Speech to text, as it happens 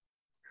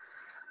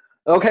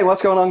Okay,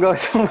 what's going on,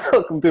 guys?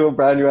 Welcome to a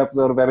brand new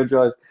episode of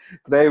Energized.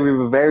 Today we have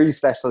a very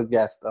special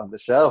guest on the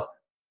show.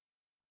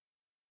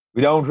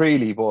 We don't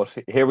really, but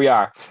here we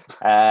are.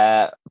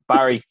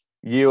 Barry,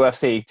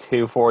 UFC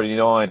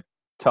 249.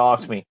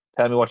 Talk to me.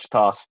 Tell me what you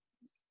thought.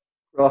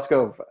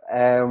 Roscoe,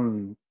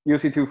 UFC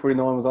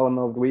 249 was on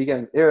over the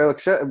weekend. Here,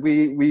 look,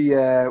 we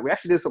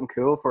actually did something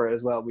cool for it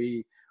as well.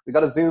 We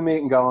got a Zoom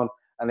meeting going,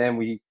 and then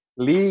we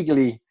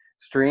legally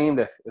streamed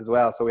it as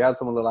well. So we had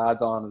some of the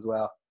lads on as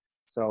well.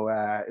 So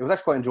it was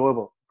actually quite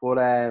enjoyable. But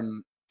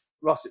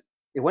Ross,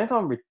 it went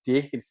on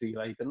ridiculously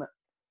late, didn't it?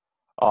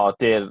 Oh, it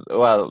did.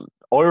 Well,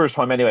 Irish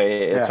time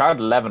anyway. It Yeah, started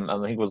at 11,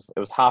 and I think it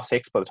was half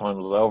six by the time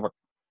it was over.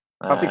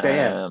 half 6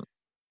 a.m.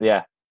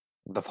 Yeah,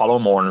 the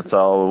following morning.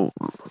 So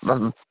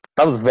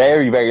that was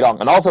very, very long.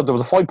 And also, there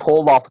was a fight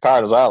pulled off the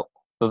card as well.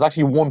 There was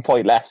actually one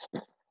fight less.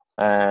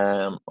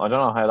 I don't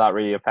know how that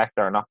really affected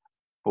or not,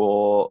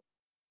 but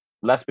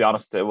let's be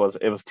honest, it was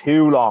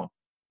too long.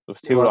 It was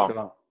It too was long. too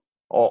long.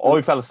 Oh,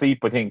 I fell asleep.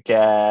 I think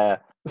I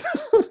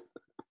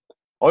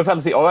fell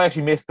asleep. I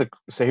actually missed the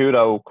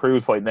Cejudo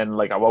Cruz fight, and then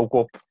I woke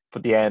up for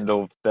the end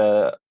of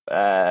the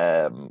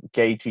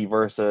Gaethje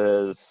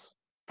versus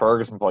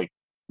Ferguson fight.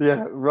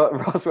 Yeah,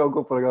 Ross woke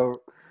up and I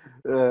go,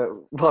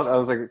 what? I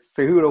was like,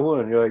 Cejudo won.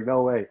 And you're like,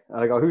 no way.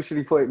 And I go, who should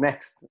he fight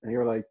next? And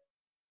you're like,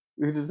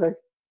 who did you say?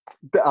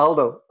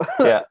 Aldo.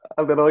 Yeah.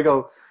 And then I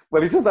go,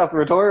 well, he's just after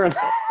retiring.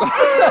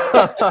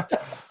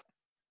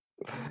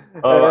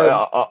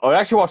 I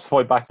actually watched the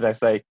fight back the next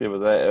day. It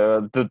was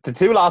the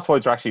two last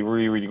fights are actually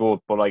really, really good,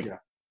 but Yeah,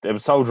 it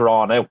was so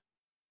drawn out,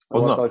 I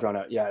was wasn't it? so drawn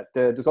out. Yeah,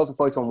 there's also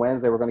fights on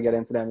Wednesday. We're going to get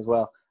into them as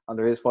well. And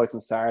there is fights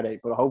on Saturday,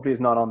 but hopefully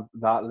it's not on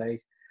that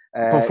late.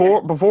 Uh,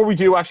 Before we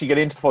do actually get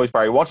into the fights,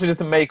 Barry, what did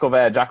you make of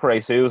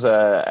Jacare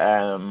Souza?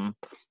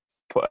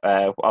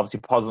 Obviously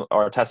positive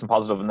or testing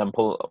positive and then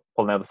pulling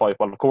out the fight.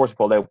 Well, of course he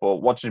pulled out, but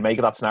what did you make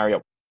of that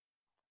scenario?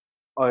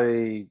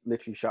 I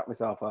literally shot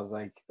myself. I was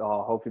like,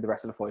 oh, hopefully the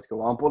rest of the fights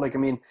go on. But I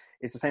mean,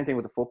 it's the same thing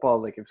with the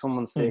football. Like, if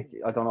someone's Hmm. sick,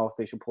 I don't know if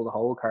they should pull the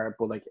whole card.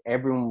 But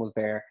everyone was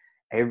there.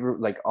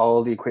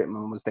 All the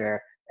equipment was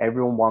there.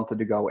 Everyone wanted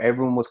to go.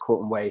 Everyone was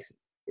cutting weight.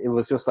 It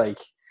was just like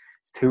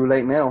it's too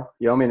late now.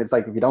 You know what I mean? It's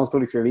like if you don't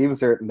study for your leaving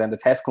cert and then the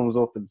test comes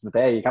up, it's the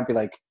day. You can't be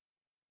like,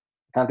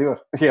 can't do it.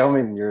 You know what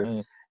I mean? Hmm.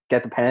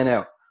 Get the pen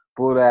out.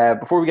 But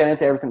before we get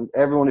into everything,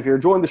 everyone, if you're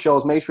enjoying the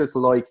shows, make sure to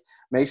like,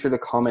 make sure to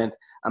comment,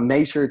 and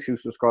make sure to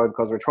subscribe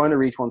because we're trying to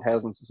reach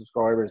 1,000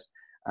 subscribers.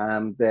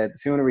 The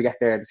sooner we get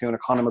there, the sooner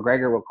Conor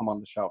McGregor will come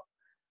on the show.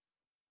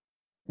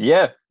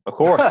 Yeah, of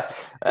course.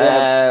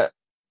 Yeah, Uh,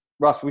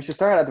 Ross, we should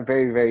start at the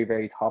very, very,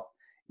 very top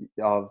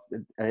of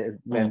hmm.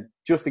 when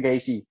Justin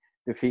Gaethje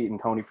defeating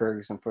Tony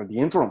Ferguson for the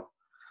interim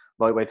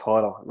lightweight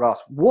title.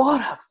 Ross,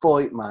 what a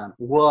fight, man!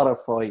 What a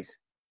fight!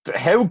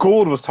 How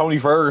good was Tony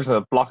Ferguson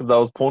at blocking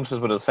those punches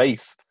with his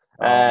face?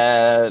 Um,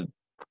 Uh,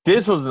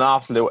 this was an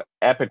absolute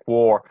epic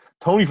war.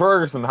 Tony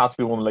Ferguson has to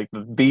be one of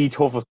the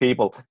toughest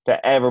people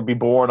to ever be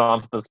born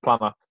onto this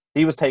planet.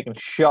 He was taking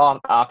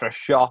shot after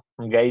shot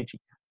from Gaethje.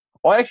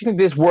 I actually think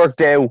this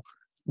worked out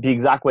the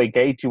exact way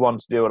Gaethje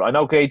wanted to do it. I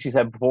know Gaethje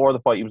said before the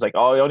fight he was like,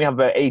 "Oh, I only have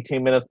about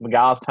 18 minutes in the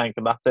gas tank,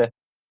 and that's it."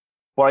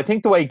 But I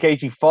think the way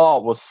Gaethje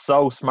fought was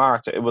so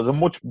smart. It was a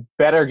much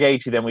better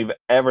Gaethje than we've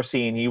ever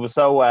seen. He was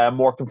so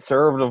more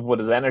conservative with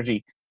his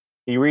energy.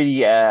 He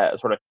really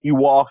he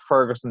walked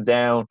Ferguson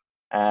down.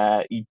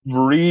 He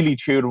really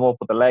chewed him up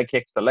with the leg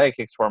kicks. The leg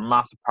kicks were a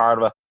massive part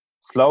of it.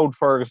 Slowed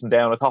Ferguson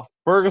down. I thought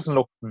Ferguson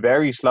looked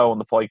very slow in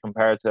the fight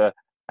compared to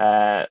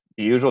the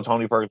usual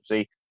Tony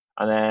Ferguson.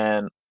 And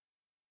then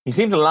he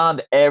seemed to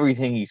land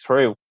everything he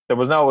threw. There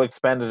was no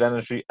expended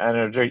energy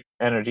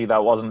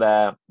that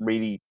wasn't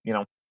really,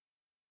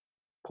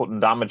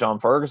 putting damage on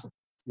Ferguson.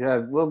 Yeah,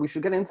 well, we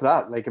should get into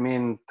that. I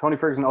mean, Tony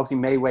Ferguson obviously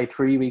made way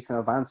 3 weeks in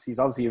advance. He's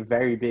obviously a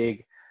very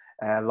big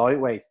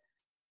lightweight.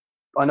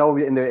 I know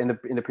in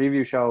the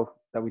preview show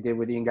that we did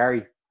with Ian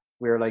Gary,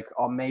 we were like,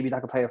 oh, maybe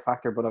that could play a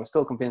factor, but I was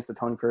still convinced that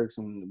Tony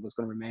Ferguson was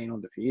going to remain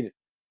undefeated.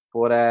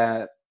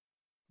 But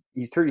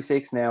he's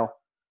 36 now.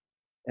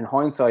 In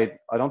hindsight,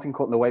 I don't think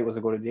cutting the weight was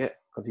a good idea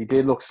because he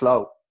did look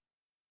slow.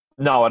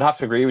 No, I'd have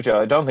to agree with you.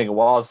 I don't think it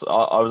was.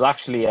 I was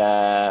actually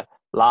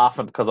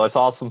laughing because I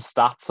saw some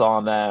stats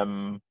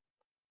on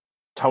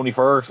Tony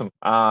Ferguson.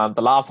 And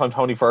the last time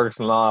Tony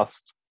Ferguson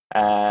lost,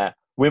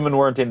 women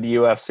weren't in the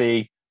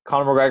UFC.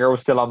 Conor McGregor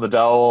was still on the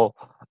dole.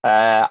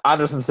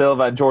 Anderson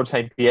Silva and George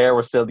St. Pierre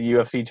were still the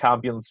UFC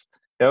champions.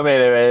 You know what I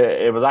mean?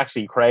 It was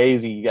actually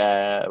crazy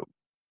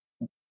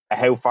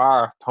how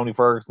far Tony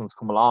Ferguson's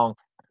come along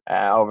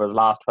over his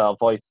last 12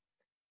 fights.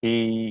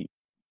 He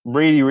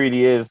really,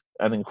 really is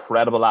an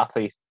incredible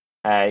athlete.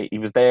 He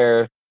was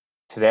there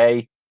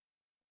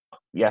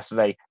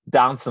yesterday,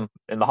 dancing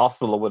in the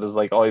hospital with his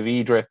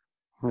IV drip.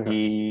 Yeah.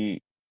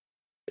 He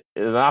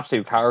is an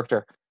absolute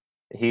character.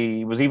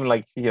 He was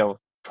even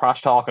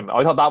trash talking.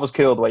 I thought that was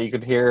cool the way you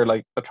could hear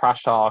the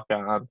trash talk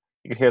and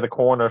you could hear the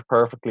corners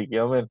perfectly. You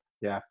know what I mean?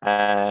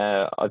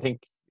 Yeah. I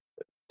think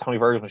Tony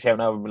Ferguson was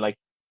shouting out and be like,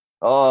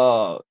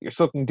 "Oh, you're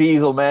sucking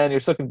diesel, man! You're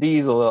sucking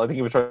diesel." I think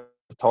he was trying to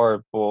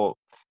retire, but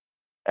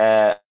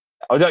uh,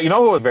 You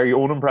know who was very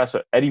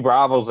unimpressive? Eddie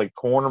Bravo's like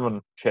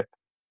cornerman chip.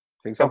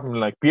 Think so? Something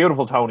like,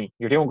 beautiful, Tony.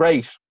 You're doing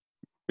great.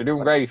 You're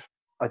doing great.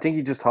 I think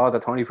he just thought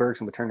that Tony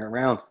Ferguson would turn it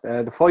around.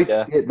 The fight,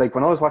 Yeah. like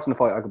when I was watching the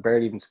fight, I could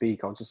barely even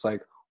speak. I was just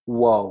like,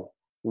 whoa.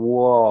 You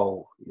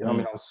know what I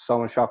mean? I was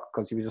so in shock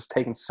because he was just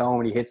taking so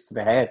many hits to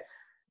the head.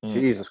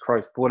 Jesus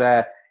Christ.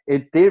 But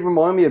it did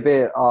remind me a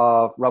bit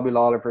of Robbie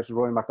Lawler versus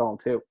Roy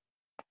McDonald too.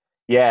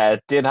 Yeah,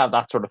 it did have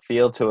that sort of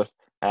feel to it.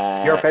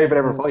 Your favourite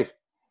ever fight?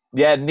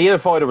 Yeah, neither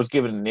fighter was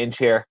given an inch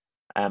here.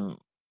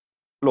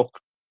 Look,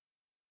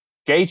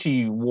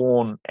 Gaethje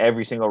won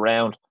every single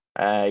round.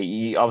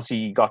 He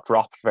obviously got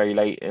dropped very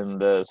late in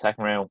the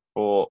second round,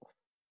 but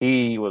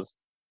his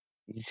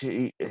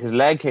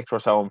leg kicks were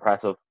so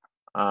impressive,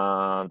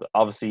 and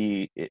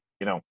obviously,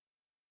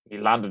 he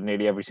landed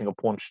nearly every single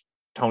punch.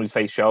 Tony's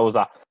face shows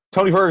that.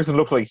 Tony Ferguson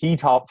looked like he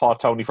fought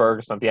Tony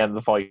Ferguson at the end of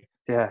the fight.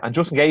 Yeah. And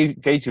Justin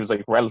Gaethje was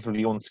like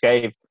relatively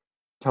unscathed.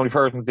 Tony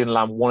Ferguson didn't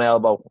land one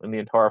elbow in the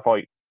entire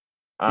fight.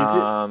 Go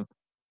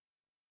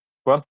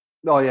on.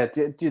 Oh yeah.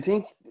 Do you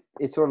think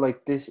it's sort of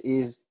like this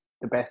is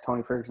the best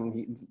Tony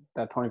Ferguson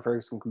that Tony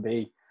Ferguson can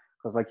be?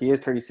 Because like he is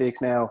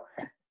 36 now.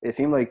 It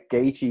seemed like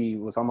Gaethje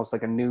was almost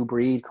like a new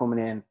breed coming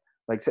in.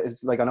 Like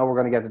it's like I know we're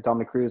going to get to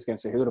Dominic Cruz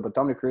against Cejudo, but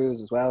Dominic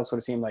Cruz as well sort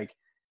of seemed like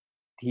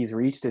he's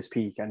reached his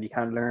peak and he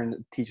can't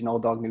teach an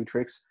old dog new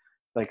tricks.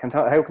 Like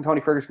how can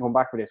Tony Ferguson come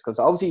back for this? Because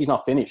obviously he's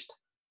not finished,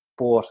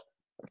 but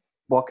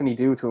what can he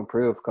do to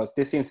improve? Because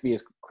this seems to be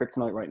his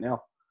kryptonite right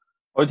now.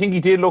 I think he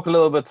did look a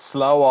little bit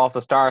slow off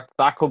the start.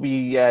 That could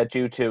be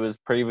due to his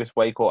previous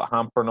weight cut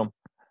hampering him.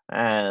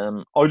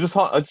 I just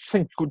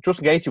think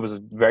Justin Gaethje was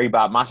a very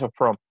bad matchup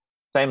for him.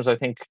 Same as I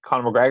think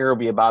Conor McGregor will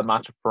be a bad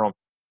matchup for him.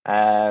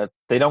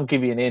 They don't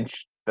give you an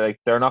inch. Like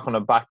they're not going to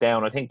back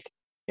down. I think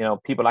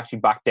people actually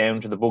back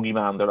down to the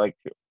boogeyman. They're like,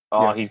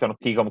 he's going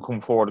to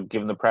come forward and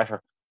give him the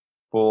pressure.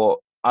 But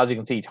as you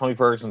can see, Tony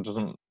Ferguson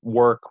doesn't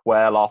work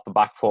well off the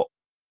back foot,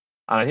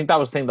 and I think that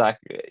was the thing that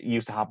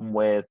used to happen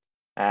with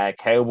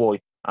Cowboy,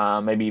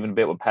 maybe even a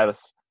bit with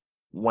Pettis.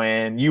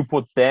 When you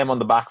put them on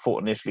the back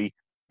foot initially,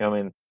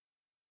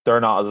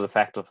 they're not as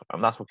effective,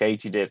 and that's what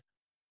Gaethje did.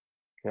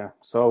 Yeah.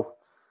 So,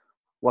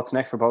 what's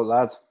next for both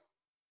lads?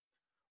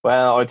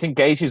 Well, I think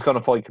Gaethje's going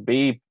to fight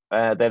Khabib. They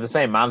have the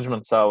same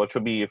management, so it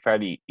should be a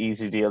fairly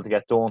easy deal to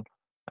get done.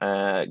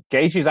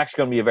 Gaethje's actually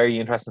going to be a very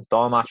interesting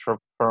style match for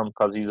him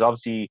because he's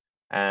obviously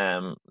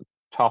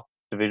top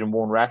Division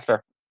 1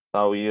 wrestler,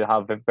 so you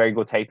have a very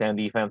good takedown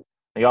defense.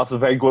 And he also has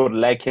very good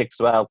leg kicks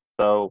as well,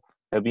 so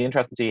it'll be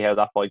interesting to see how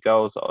that fight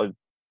goes. I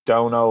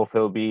don't know if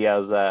he'll be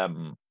as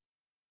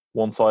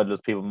one-sided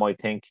as people might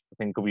think. I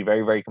think it'll be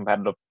very, very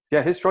competitive.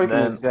 Yeah, his striking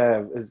is.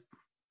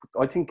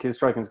 I think his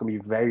striking is going to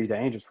be very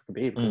dangerous for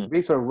Khabib.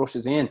 Khabib sort of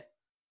rushes in.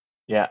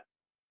 Yeah,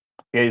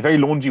 he's very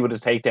lungy with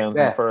his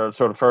takedowns for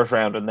sort of first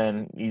round, and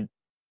then he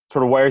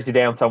sort of wears you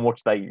down so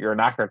much that you're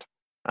knackered,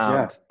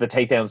 and the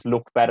takedowns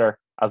look better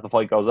as the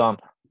fight goes on.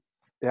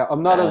 Yeah,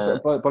 I'm not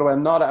by the way,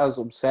 I'm not as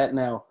upset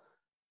now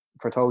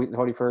for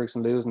Tony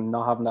Ferguson losing,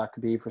 not having that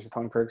Khabib versus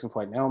Tony Ferguson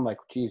fight. Now I'm like,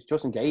 geez,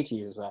 Justin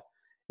Gaethje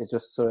is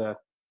just sort of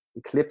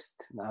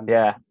eclipsed, and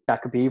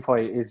that Khabib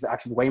fight is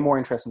actually way more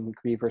interesting than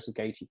Khabib versus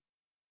Gaethje.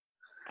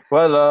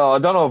 Well, I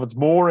don't know if it's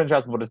more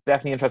interesting, but it's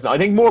definitely interesting. I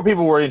think more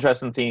people were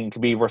interested in seeing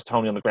Khabib versus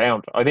Tony on the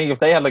ground. I think if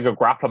they had like a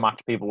grappling match,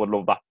 people would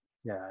love that.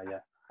 Yeah.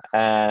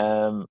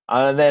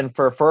 And then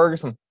for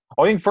Ferguson,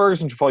 I think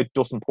Ferguson should fight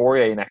Dustin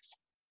Poirier next.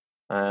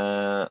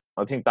 I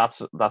think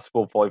that's a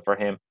good fight for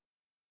him.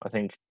 I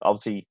think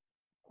obviously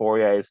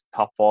Poirier is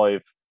top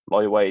 5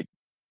 lightweight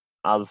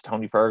as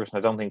Tony Ferguson.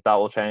 I don't think that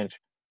will change,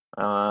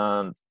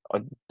 and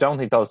I don't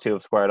think those two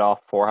have squared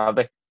off before, have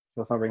they?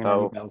 So it's not ringing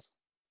any bells.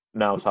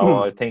 No,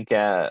 so I think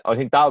that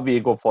would be a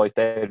good fight.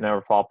 They've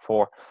never fought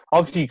before.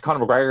 Obviously,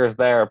 Conor McGregor is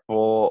there,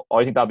 but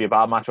I think that'd be a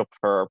bad matchup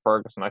for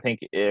Ferguson. I think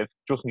if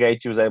Justin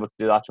Gaethje was able to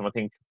do that to him, I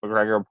think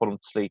McGregor would put him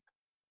to sleep.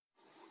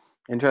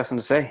 Interesting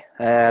to say.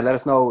 Let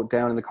us know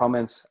down in the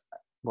comments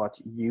what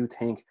you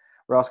think.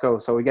 Roscoe,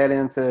 so we get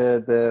into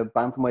the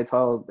bantamweight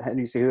title.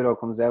 Henry Cejudo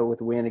comes out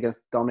with a win against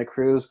Dominic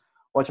Cruz.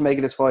 What you make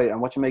of this fight,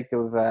 and what you make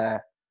of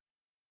the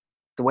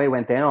way it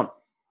went down?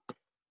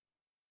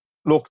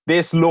 Look,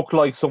 this looked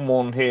like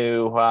someone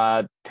who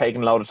had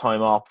taken a load of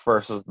time off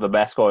versus the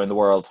best guy in the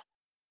world.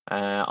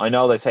 I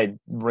know they say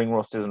ring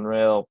rust isn't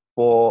real,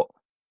 but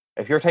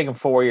if you're taking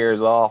 4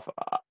 years off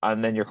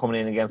and then you're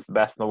coming in against the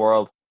best in the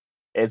world,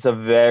 it's a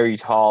very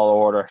tall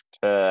order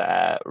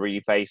to really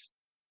face.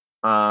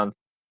 And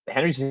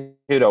Henry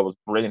Cejudo was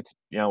brilliant.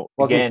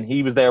 Again,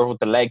 he was there with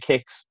the leg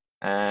kicks,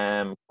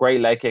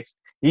 great leg kicks.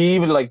 He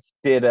even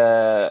did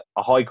a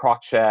high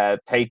crotch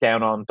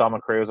takedown on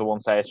Dominic Cruz at one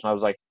stage, and I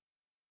was like,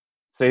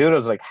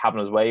 Cejudo's having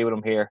his way with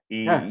him here.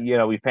 He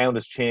found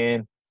his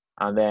chin,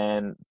 and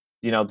then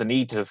the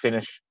need to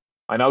finish.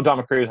 I know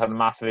Dominic Cruz had a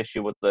massive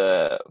issue with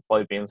the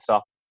fight being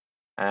stopped.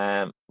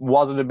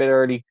 Was it a bit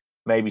early?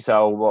 Maybe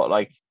so,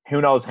 but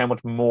who knows how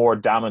much more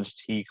damage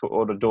he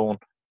could have done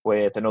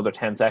with another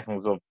 10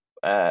 seconds of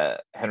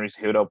Henry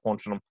Cejudo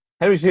punching him.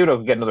 Henry Cejudo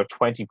could get another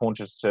 20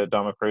 punches to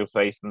Dominic Cruz's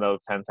face in those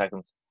 10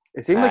 seconds.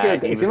 It seemed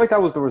like He it seemed like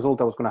that was the result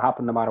that was going to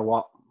happen no matter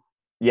what.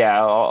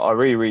 Yeah, I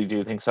really, really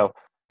do think so.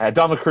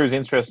 Dominic Cruz,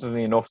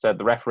 interestingly enough, said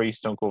the referee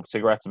stunk of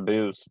cigarettes and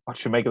booze. What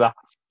should you make of that?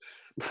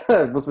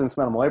 It must have been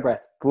smelling my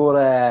breath.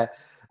 But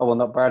oh well,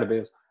 not bar the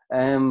booze.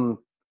 I don't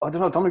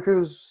know. Dominic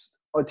Cruz.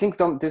 I think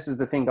this is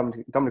the thing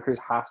Dominic Cruz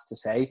has to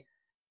say,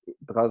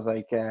 because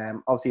like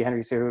obviously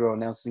Henry Cejudo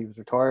announced he was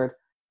retired.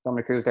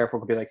 Dominic Cruz therefore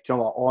could be like, "Do you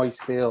know what? I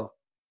still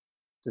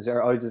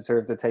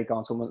deserve to take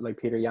on someone like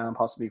Peter Yan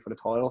possibly for the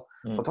title."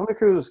 But Dominic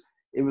Cruz,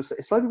 it was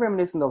slightly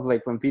reminiscent of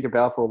like when Vitor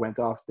Belfort went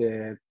off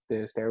the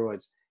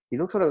steroids. He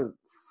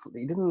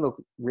didn't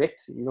look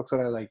ripped. He looked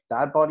sort of like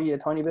dad body a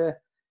tiny bit.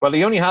 Well,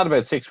 he only had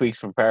about 6 weeks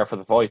to prepare for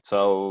the fight,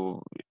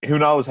 so who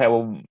knows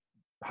how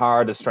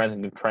hard the strength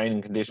and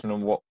training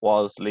conditioning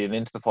was leading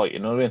into the fight, you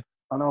know what I mean?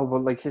 I know,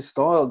 but like his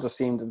style just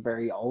seemed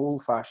very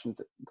old fashioned.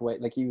 The way,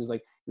 like he was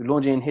like, he would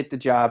lunge in, hit the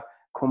jab,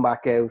 come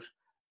back out,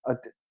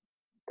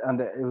 and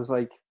it was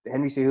like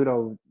Henry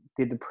Cejudo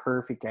did the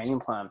perfect game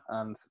plan.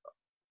 And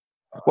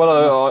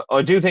well,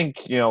 I do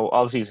think, you know,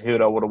 obviously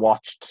Cejudo would have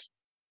watched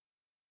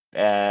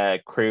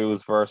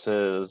Cruz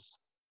versus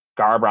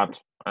Garbrandt,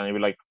 and he'd be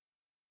like,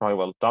 right,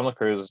 well, Dominic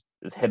Cruz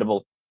is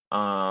hittable,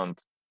 and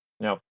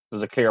you know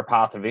there's a clear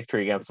path to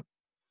victory against him.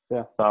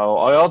 Yeah. So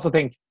I also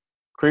think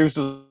Cruz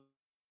does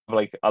have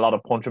like a lot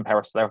of punching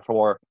power, so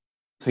therefore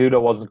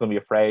Cejudo wasn't going to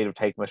be afraid of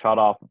taking the shot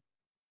off him.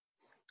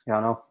 Yeah,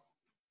 I know.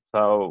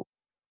 So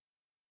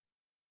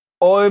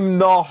I'm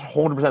not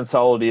 100%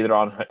 sold either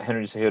on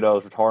Henry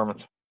Cejudo's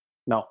retirement.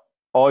 No.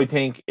 I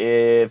think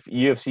if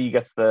UFC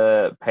gets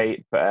the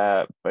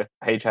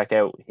paycheck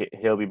out,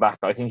 he'll be back.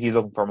 I think he's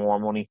looking for more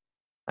money.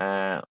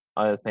 I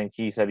think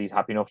he said he's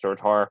happy enough to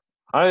retire.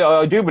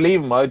 I do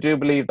believe him. I do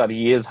believe that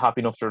he is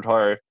happy enough to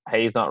retire if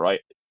pay's not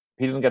right. If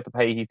he doesn't get the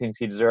pay he thinks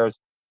he deserves,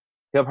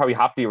 he'll probably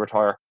happily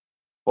retire.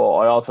 But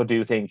I also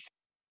do think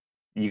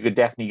you could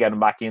definitely get him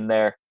back in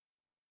there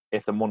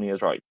if the money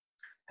is right.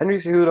 Henry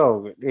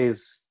Cejudo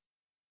is,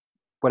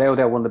 without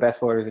doubt, one of the best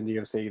fighters in the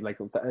UFC, like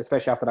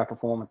especially after that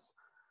performance.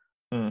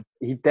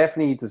 He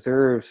definitely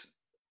deserves.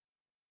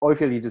 I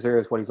feel he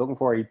deserves what he's looking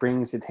for. He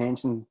brings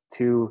attention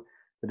to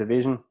the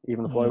division,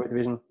 even the flyweight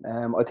division.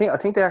 I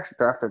think they're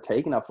after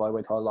taking that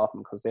flyweight title off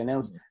him because they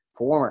announced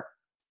former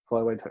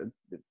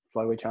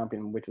flyweight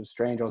champion, which was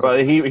strange. Well,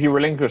 he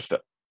relinquished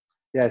it.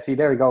 Yeah, see,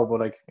 there we go. But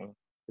like,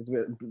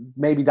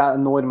 maybe that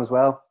annoyed him as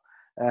well.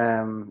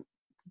 There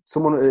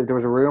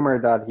was a rumor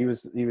that he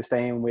was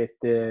staying with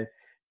the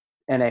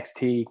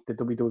NXT, the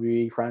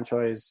WWE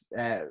franchise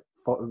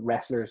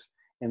wrestlers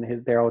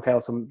in their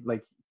hotel. So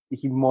like,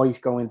 he might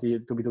go into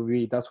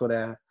WWE. That's what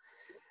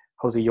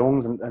Jose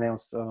Youngs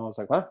announced. And I was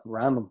like, what?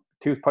 Random.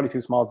 Probably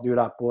too small to do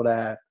that.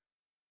 But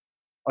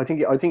I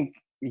think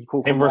he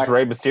could. Him versus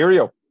Rey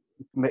Mysterio.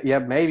 Yeah,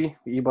 maybe.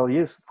 Well, he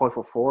is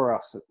 5'4",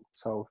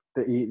 so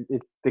they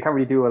can't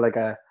really do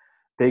a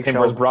big Him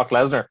show. versus Brock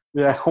Lesnar.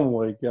 Yeah. Oh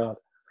my god.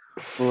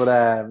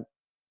 But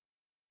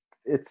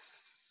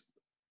it's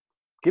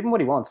give him what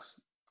he wants.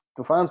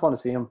 The fans want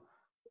to see him.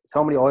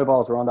 So many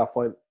eyeballs were on that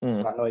fight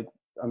that night.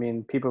 I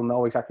mean, people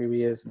know exactly who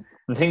he is.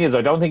 The thing is,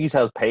 I don't think he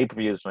sells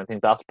pay-per-views, and I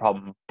think that's a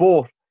problem.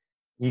 But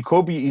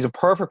he's a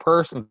perfect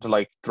person to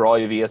like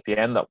drive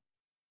ESPN though.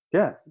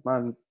 Yeah,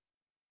 man.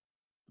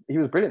 He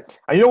was brilliant.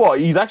 And you know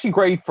what? He's actually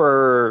great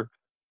for,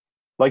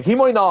 like, he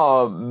might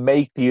not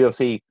make the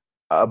UFC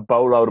a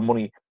boatload of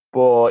money,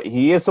 but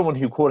he is someone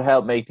who could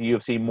help make the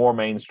UFC more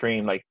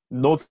mainstream. Like,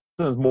 nothing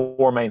is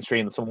more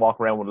mainstream than someone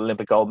walking around with an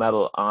Olympic gold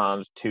medal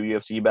and 2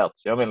 UFC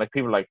belts. You know what I mean? Like,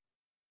 people are like,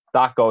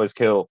 that guy is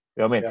cool.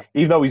 You know what I mean?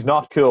 Yeah. Even though he's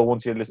not cool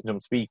once you listen to him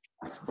speak.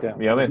 Yeah.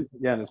 You know what I mean?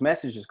 Yeah, and his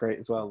message is great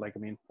as well. Like, I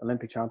mean,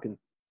 Olympic champion,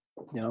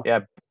 you know?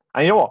 Yeah.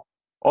 And you know what?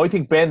 I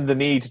think bend the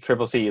knee to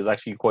Triple C is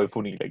actually quite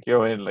funny. Like, you know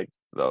what I mean? Like,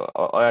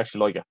 I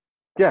actually like it.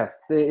 Yeah,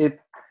 it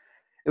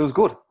was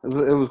good. It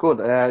was good.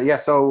 Yeah,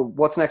 so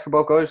what's next for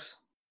both guys?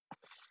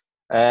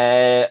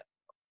 I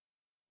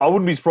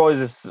wouldn't be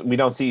surprised if we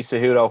don't see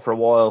Cejudo for a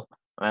while.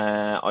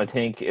 I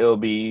think it'll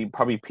be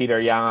probably Peter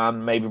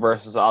Yan, maybe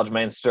versus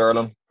Aljamain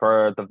Sterling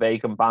for the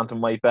vacant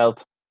bantamweight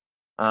belt.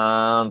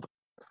 And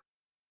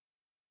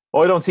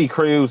I don't see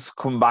Cruz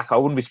coming back. I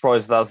wouldn't be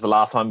surprised if that was the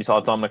last time we saw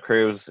Dominic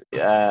Cruz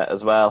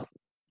as well.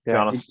 To be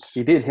honest.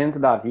 He did hint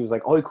at that. He was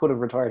like, I could have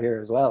retired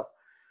here as well.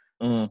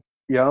 You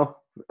know?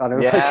 And it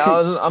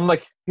was I'm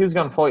like, who's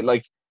going to fight?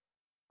 Like,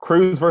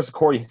 Cruz versus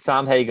Corey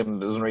Sandhagen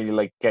doesn't really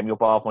like get me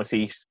up off my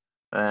seat.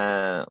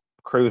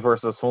 Cruz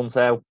versus Sun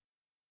Tzu.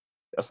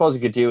 I suppose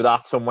you could do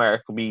that somewhere.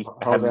 It could be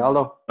Jose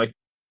Aldo. Like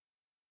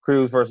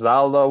Cruz versus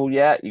Aldo.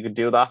 Yeah, you could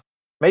do that.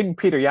 Maybe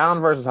Peter Yan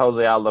versus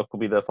Jose Aldo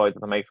could be the fight that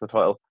they make for the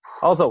title.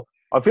 Also,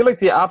 I feel like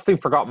the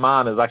absolute forgotten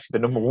man is actually the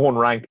number 1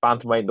 ranked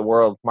bantamweight in the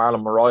world,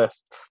 Marlon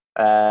Moraes.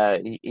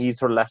 He's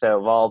sort of left out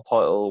of all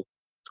title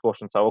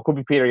discussion. So it could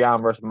be Peter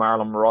Yan versus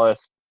Marlon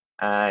Moraes.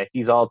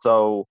 He's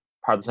also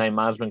part of the same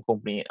management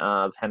company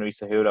as Henry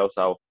Cejudo,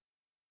 so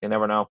you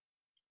never know.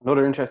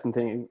 Another interesting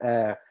thing,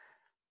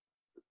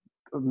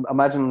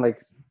 imagine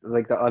like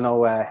I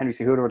know Henry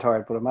Cejudo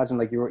retired, but imagine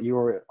like you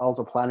were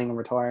also planning on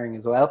retiring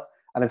as well,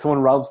 and then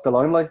someone robs the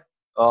limelight.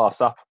 Oh,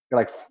 stop! You're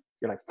like,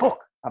 you're like, fuck,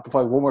 I have to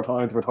fight one more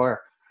time to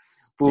retire.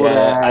 But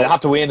Yeah, I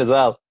have to win as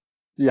well.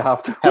 you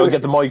have to. How we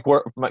get the mic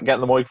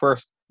getting the mic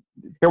first.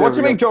 Here, what do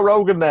you make Joe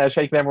Rogan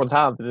shaking everyone's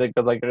hand?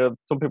 Because like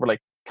some people are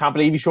like, can't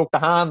believe he shook the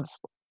hands.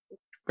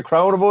 The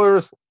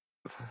coronavirus.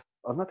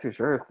 I'm not too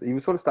sure. He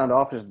was sort of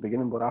standoffish at the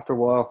beginning, but after a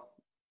while,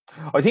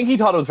 I think he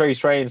thought it was very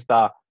strange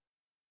that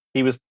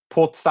he was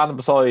put standing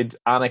beside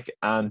Anik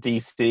and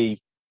DC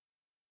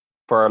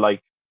for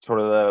like sort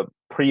of the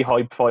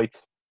pre-hype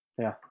fights.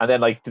 Yeah. And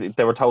then like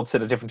they were told to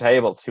sit at different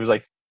tables. He was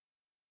like,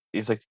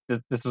 this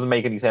doesn't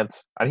make any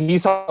sense. And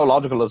he's so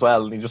logical as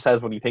well. And he just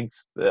says what he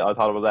thinks. I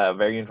thought it was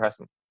very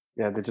interesting.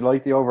 Yeah. Did you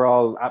like the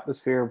overall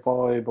atmosphere,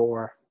 vibe,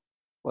 or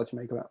what you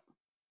make of it?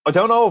 I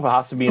don't know if it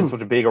has to be in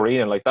such a big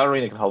arena. Like that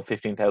arena can hold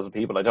 15,000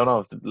 people. I don't know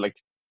if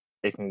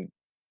it can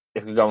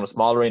go in a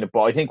small arena.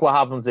 But I think what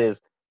happens is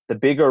the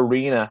bigger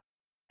arena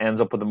ends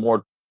up with the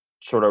more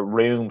sort of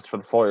rooms for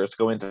the fighters to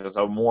go into.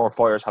 So more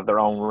fighters have their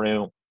own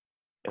room,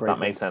 if that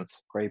makes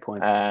sense. Great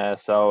point.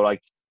 So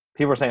like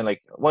people are saying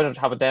like, why don't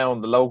you have it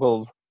down the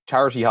local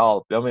charity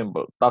hall? You know what I mean?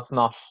 But that's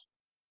not,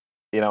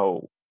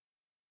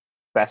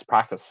 best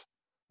practice.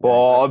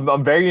 Well,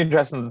 I'm very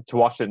interested to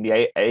watch it in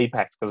the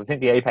Apex because I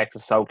think the Apex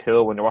is so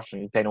cool when you're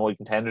watching the Dana White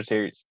Contender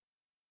Series.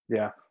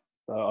 Yeah,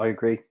 I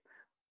agree.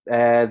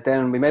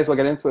 Then we may as well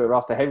get into it,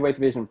 Ross. The heavyweight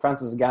division,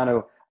 Francis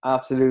Ngannou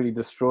absolutely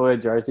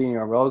destroyed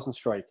Jairzinho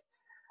Rozenstruik.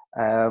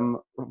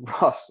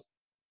 Ross,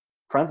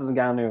 Francis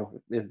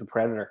Ngannou is the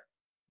predator.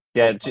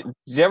 Yeah, did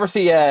you ever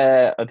see,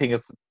 I think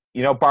it's,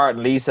 Bart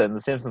and Lisa in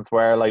The Simpsons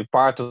where like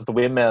Bart does the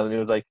windmill and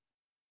he's like,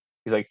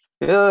 like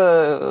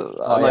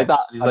that.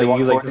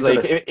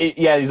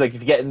 He's like,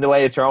 if you get in the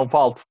way, it's your own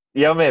fault.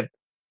 You know what I mean?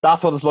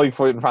 That's what it's like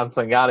fighting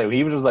Francis Ngannou.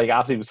 He was just like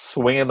absolutely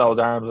swinging those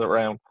arms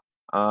around.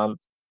 And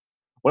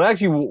when I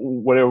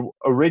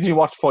originally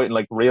watched the fight in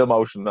like real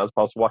motion as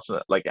opposed to watching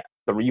it like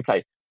the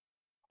replay,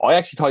 I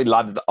actually thought he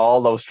landed all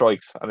those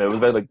strikes, and it was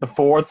about like the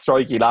fourth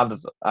strike he landed,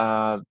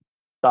 and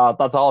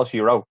that's all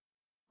she wrote.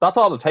 That's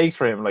all it takes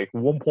for him, like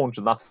one punch,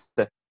 and that's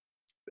it.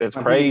 It's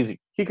crazy.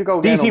 He could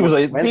go. DC was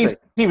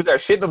there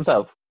shitting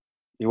himself.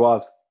 He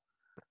was.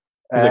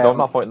 He's like, I'm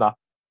not fighting that.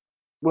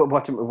 Well,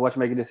 what you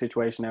make of this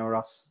situation now,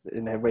 Ross,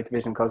 in the heavyweight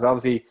division? Because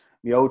obviously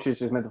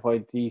Miocic is meant to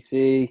fight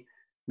DC.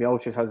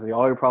 Miocic has the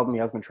eye problem. He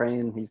has been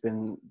training.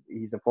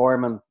 He's a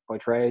foreman by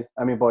trade.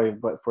 I mean,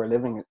 but for a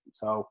living.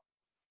 So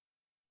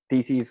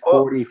DC's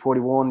 40,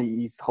 41.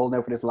 He's holding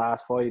out for this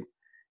last fight.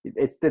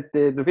 It's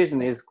the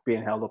division is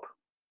being held up.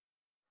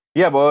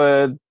 Yeah,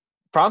 but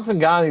Francis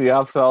Ngannou, you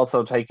have to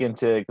also take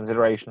into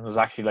consideration, was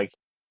actually like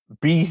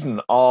beaten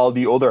all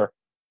the other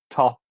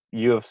top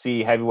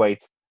UFC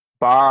heavyweights,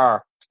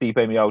 bar Stipe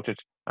Miocic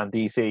and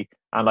DC,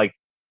 and like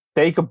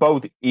they could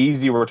both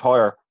easily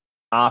retire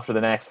after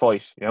the next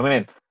fight. You know what I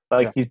mean?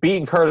 Like he's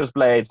beaten Curtis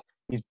Blades,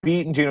 he's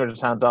beaten Junior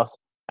Dos Santos,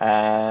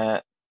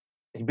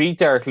 he beat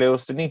Derek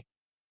Lewis, didn't he?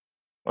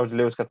 Or did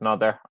Lewis get the nod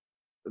there?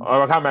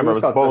 I can't remember.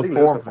 It was the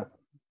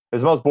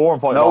most boring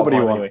fight. Nobody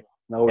won. Anyway.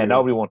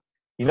 Nobody won.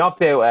 He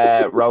knocked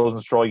out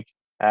Rozenstruik.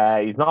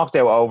 He's knocked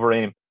out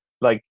Overeem.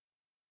 Like,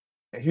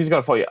 who's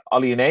going to fight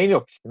Ali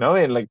Nanyuk? You know,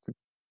 and like,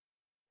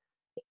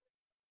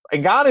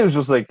 Ngannou is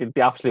just like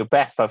the absolute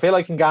best. I feel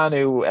like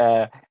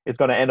Ngannou is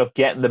going to end up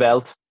getting the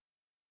belt.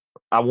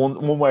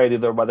 One way or the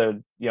other,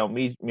 whether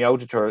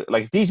Miocic or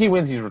like if DC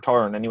wins, he's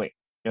retiring anyway.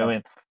 You know what I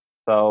mean?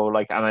 So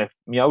like, and if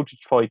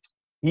Miocic fights,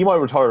 he might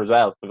retire as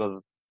well because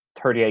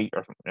 38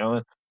 or something. You know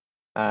what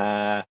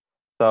I mean?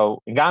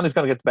 So Ngannou's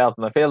going to get the belt,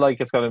 and I feel like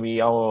it's going to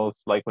be almost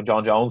like when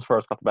John Jones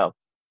first got the belt.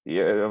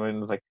 Yeah, I mean,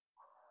 it's like,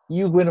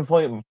 you win and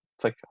fight him.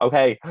 It's like,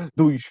 okay,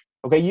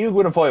 you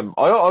win and fight him.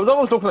 I was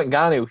almost looking at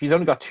Ngannou. He's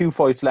only got 2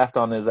 fights left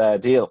on his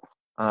deal,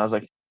 and I was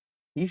like,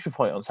 he should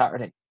fight on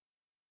Saturday.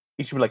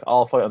 He should be like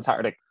all fight on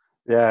Saturday.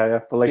 Yeah,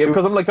 but like,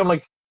 because I'm like, I'm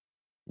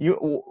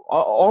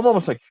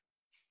almost like,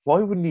 why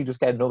wouldn't he just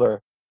get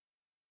another,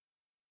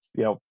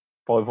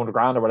 500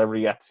 grand or whatever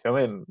he gets? You know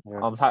what I mean,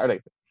 on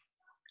Saturday.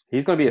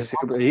 He's going to be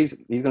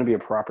he's going to be a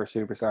proper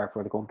superstar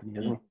for the company,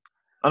 isn't he?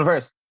 And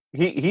first,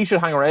 he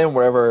should hang around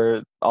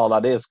wherever all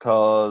that is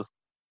because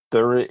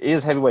there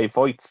is heavyweight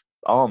fights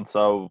on.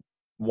 So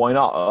why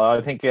not?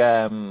 I think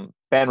Ben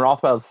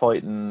Rothwell's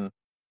fighting.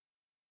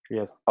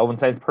 Yes. Over in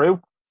St. Peru.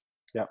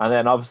 Yeah. And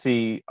then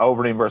obviously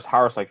Overeem versus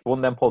Harris. Like if one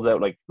of them pulls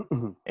out, like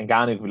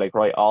Ngannou could be like,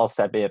 right, I'll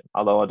step in.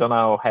 Although I don't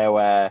know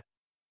how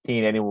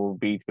keen anyone would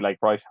be to be like,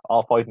 right,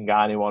 I'll fight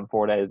Ngannou on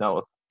 4 days'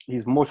 notice.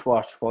 He's much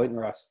watched fighting,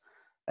 Ross.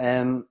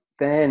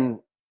 Then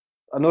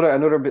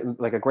another bit,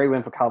 like a great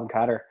win for Calvin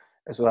Kattar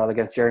as well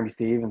against Jeremy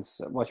Stephens.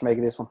 What you make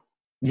of this one?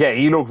 Yeah,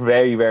 he looked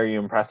very, very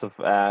impressive.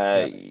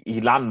 He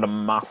landed a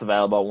massive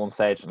elbow at one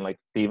stage, and like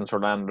Stephens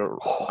sort of landed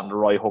on the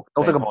right hook. It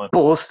was like a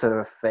bust to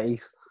the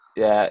face.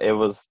 Yeah, it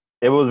was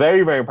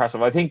very, very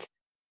impressive. I think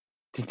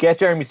to get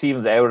Jeremy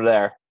Stephens out of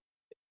there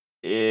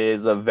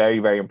is a very,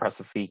 very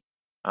impressive feat,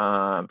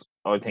 and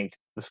I think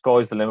the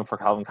sky's the limit for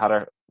Calvin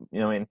Kattar.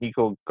 He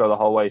could go the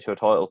whole way to a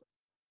title.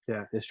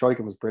 Yeah, his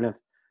striking was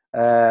brilliant.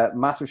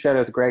 Massive shout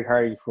out to Greg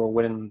Hardy for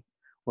winning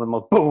one of the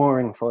most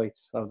boring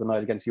fights of the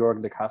night against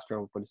Jorgen De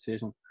Castro by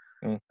decision.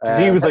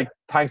 He was like,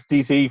 thanks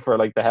DC for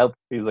like the help.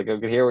 He was like, I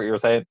could hear what you were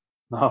saying.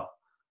 No,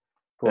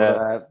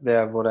 but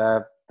that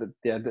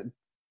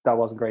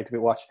wasn't great to be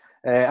watched.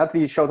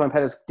 Anthony Showtime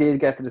Pettis did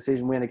get the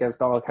decision win against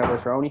Donald Cowboy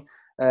Cerrone.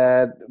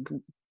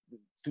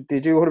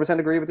 Did you 100%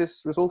 agree with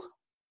this result?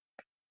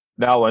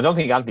 No, I don't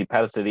think Anthony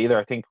Pettis did either.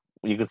 I think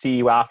you could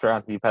see after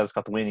Anthony Pettis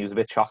got the win, he was a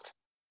bit shocked.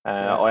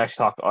 I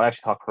actually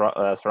thought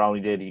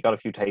Cerrone did. He got a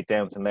few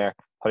takedowns in there.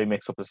 Thought he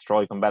mixed up his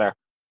striking better.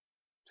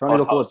 Cerrone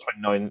looked good.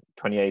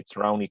 29-28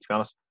 Cerrone, to be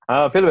honest.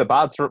 I feel a bit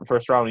bad for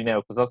Cerrone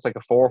now because that's like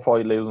a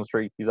 4-fight losing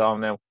streak he's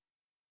on now.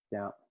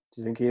 Yeah.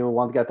 Do you think he'll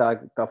want to get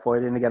that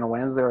fight in again on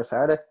Wednesday or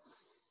Saturday?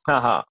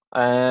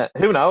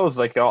 Who knows?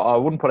 Like, I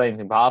wouldn't put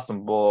anything past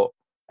him, but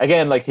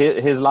again, like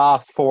his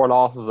last 4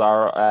 losses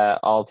are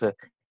all to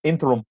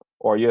interim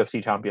or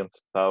UFC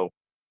champions. So,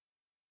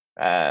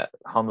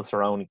 Honda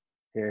Cerrone.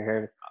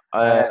 Here.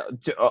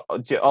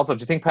 Also, do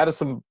you think Pettis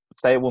will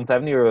stay at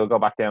 170 or will go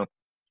back down?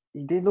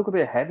 He did look a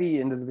bit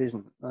heavy in the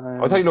division.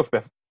 I thought he looked a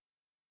bit.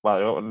 Well, I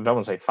don't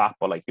want to say fat,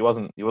 but like he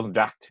wasn't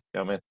jacked. You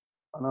know what I mean?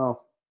 I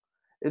know.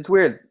 It's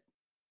weird.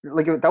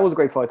 Like that was a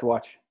great fight to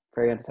watch.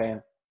 Very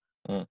entertaining.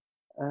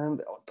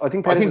 And I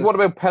think what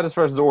about Pettis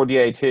versus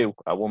RDA too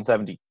at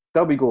 170?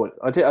 That'll be good.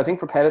 I think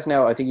for Pettis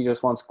now, I think he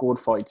just wants good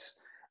fights.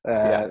 You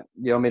know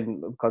what I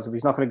mean? Because if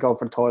he's not going to go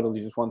for the title,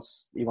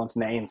 he wants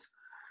names.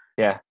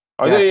 Yeah.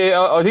 I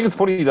think it's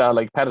funny that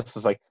like Pettis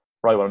is like,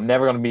 right, well, I'm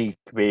never going to be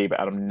Khabib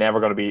and I'm never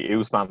going to be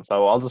Usman,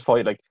 so I'll just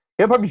fight. Like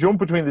he'll probably jump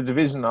between the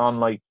division on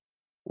like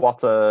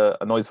what's a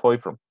nice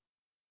fight for him.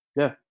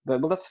 Yeah,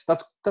 well, that's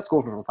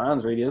good for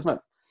fans, really, isn't it?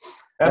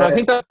 And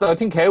I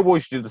think Cowboy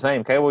should do the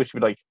same. Cowboy should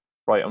be like,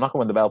 right, I'm not going to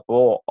win the belt,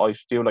 but I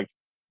should do like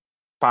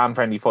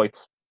fan-friendly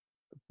fights.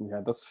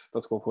 Yeah, that's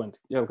a good point.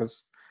 Yeah,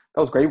 because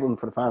that was a great one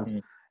for the fans.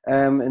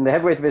 In the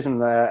heavyweight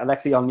division,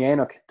 Alexei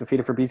Oleinik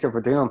defeated Fabricio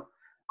Verdum,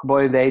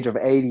 combined the age of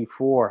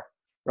 84.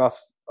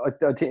 Ross,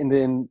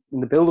 in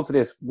the build-up to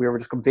this, we were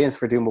just convinced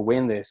Verdum would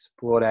win this,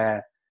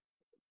 but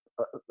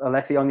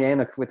Alexei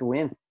Oleinik with the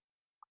win.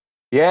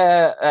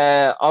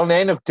 Yeah,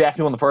 Oleinik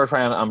definitely won the first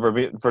round, and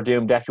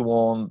Verdum definitely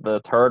won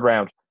the third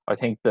round. I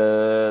think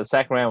the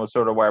second round was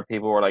sort of where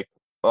people were like,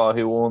 "Oh,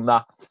 who won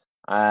that?"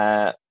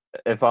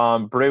 If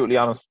I'm brutally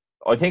honest,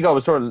 I think I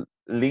was sort of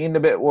leaning a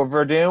bit with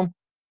Verdum,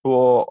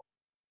 but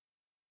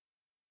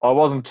I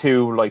wasn't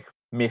too like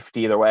miffed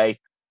either way.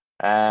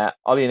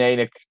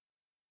 Oleinik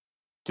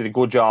did a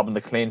good job in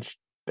the clinch.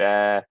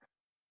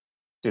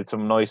 Did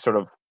some nice sort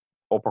of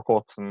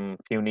uppercuts and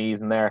a few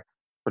knees in there.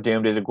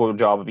 Verdum did a good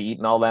job of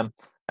eating all them.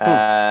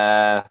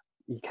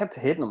 He kept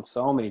hitting them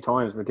so many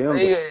times. Verdum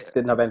just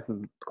didn't have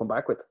anything to come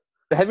back with.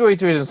 The heavyweight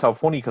division is so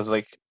funny because,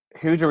 like,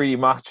 who do you really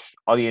match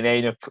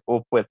Oleinik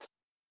up with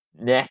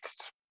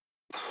next?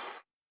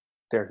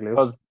 Derek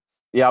Lewis.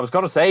 Yeah, I was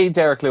going to say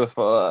Derek Lewis,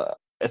 but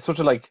it's such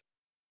a like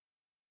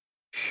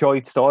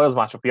shite styles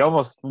matchup. You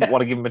almost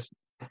want to give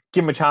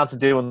him a chance of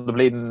doing the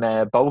bleeding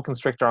boa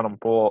constrictor on him,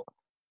 but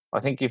I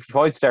think if he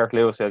fights Derek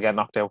Lewis, he'll get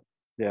knocked out.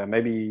 Yeah,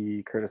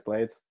 maybe Curtis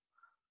Blades.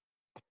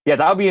 Yeah,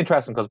 that would be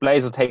interesting because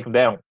Blades will take him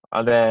down,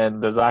 and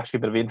then there's actually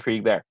a bit of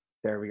intrigue there.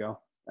 There we go.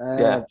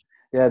 Yeah.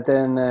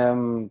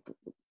 Then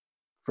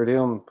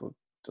Verdum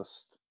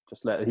just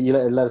let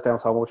us down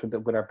so much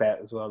with our bet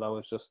as well. That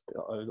was just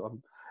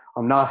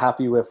I'm not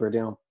happy with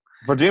Verdum.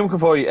 Verdum can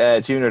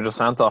fight Junior Dos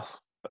Santos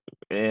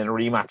in a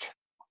rematch.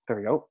 There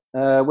we go.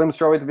 Women's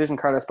strawweight division,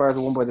 Carla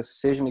Esparza won by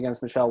decision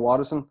against Michelle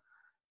Waterson.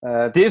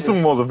 This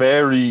one was a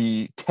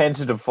very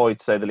tentative fight,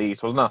 to say the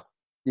least, wasn't it?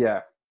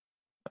 Yeah.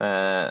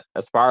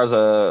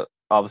 Esparza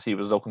obviously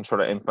was looking to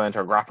sort of implement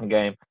her grappling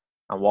game,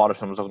 and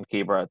Waterson was looking to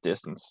keep her at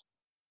distance.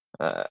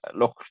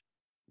 Look,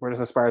 where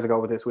does Esparza go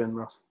with this win,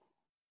 Ross?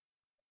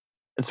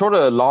 It sort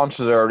of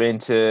launches her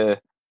into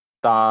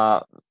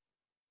that,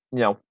 you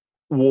know,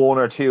 one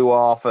or two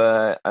off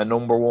a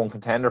number one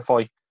contender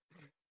fight.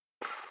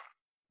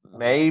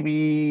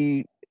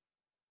 Maybe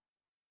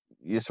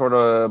you sort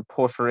of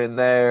push her in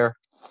there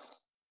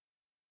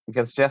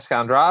against Jessica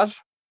Andrade.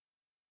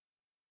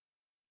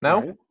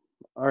 No?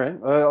 All right.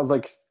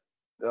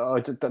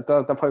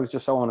 That fight was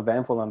just so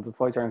uneventful, and the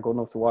fights aren't good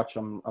enough to watch.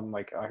 I'm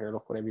like, here,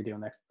 look, whatever you do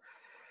next.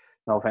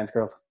 No offense,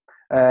 girls.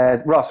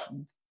 Ross,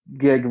 we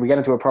get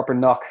into a proper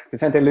knock.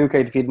 Vicente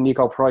Luque defeated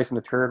Nico Price in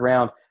the third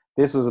round.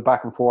 This was a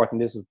back and forth, and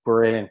this was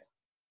brilliant.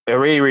 It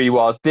really, really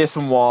was. This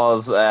one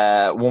was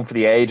one for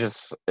the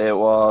ages. It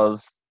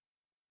was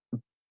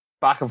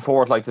back and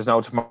forth like there's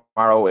no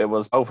tomorrow. It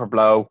was blow for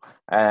blow.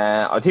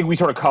 I think we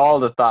sort of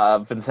called it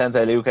that Vicente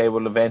Luque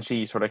will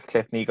eventually sort of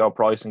clip Nico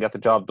Price and get the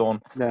job done.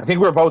 Yeah. I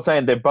think we were both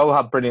saying they both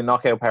have brilliant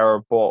knockout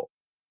power, but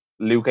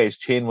Luque's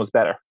chin was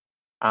better.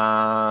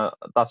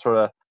 That sort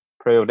of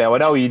proved. Now, I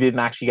know he didn't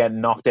actually get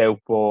knocked out,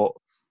 but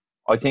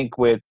I think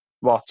with,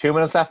 2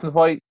 minutes left in the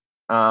fight,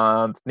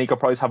 and Nico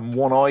Price having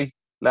one eye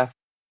left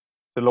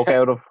to look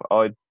out of,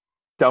 I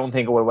don't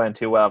think it would have went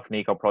too well for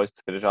Nico Price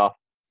to finish off.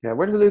 Yeah,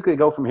 where does Luque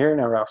go from here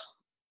now, Ross?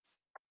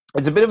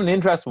 It's a bit of an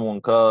interesting one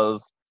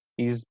because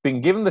he's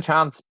been given the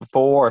chance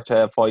before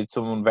to fight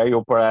someone very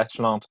upper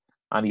echelon,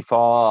 and he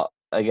fought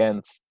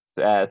against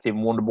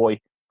Stephen Wonderboy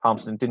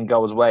Thompson didn't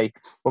go his way.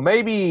 But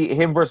maybe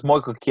him versus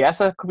Michael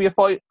Chiesa could be a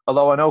fight.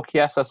 Although I know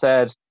Chiesa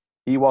said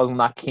he wasn't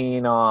that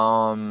keen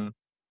on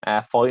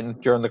fighting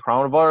during the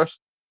coronavirus.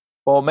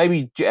 But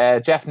maybe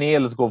Jeff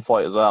Neal is a good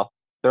fight as well.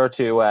 There are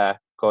two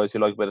guys who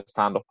like a bit of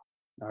stand-up.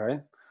 All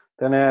right.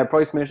 Then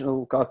Bryce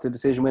Mitchell got the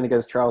decision win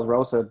against Charles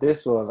Rosa.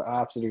 This was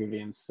absolutely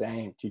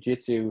insane.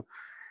 Jiu-jitsu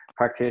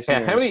practitioner.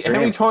 Yeah, how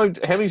many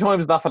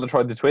times that fella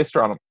tried the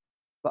twister on him?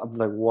 That was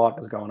like, what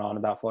was going on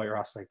in that fight,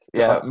 Ross? Like,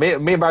 yeah, me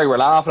and Barry were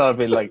laughing at it,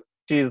 being like,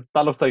 geez,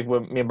 that looks like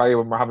me and Barry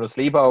when we're having a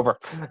sleepover.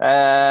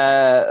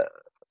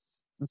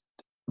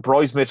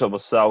 Bryce Mitchell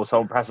was so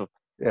impressive.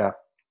 Yeah.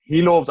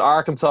 He loves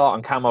Arkansas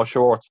and camo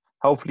shorts.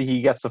 Hopefully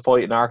he gets to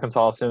fight in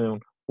Arkansas soon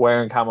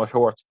wearing camo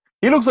shorts.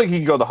 He looks like he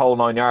could go the whole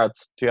 9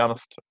 yards, to be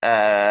honest.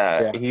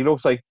 He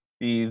looks like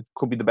he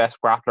could be the best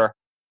grappler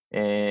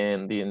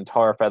in the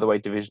entire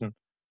featherweight division.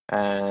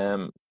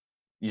 They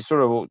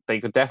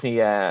could definitely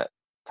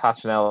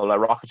attach an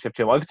rocket ship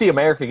to him. I could see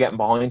America getting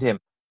behind him,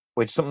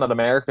 which is something that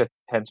America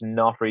tends to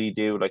not really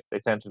do. Like they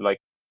tend to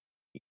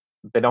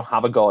they don't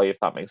have a guy, if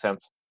that makes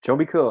sense. Joe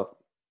be cool.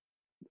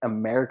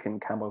 American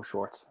camo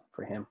shorts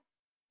for him.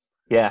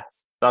 Yeah,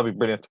 that'd be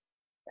brilliant.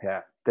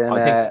 Yeah. Then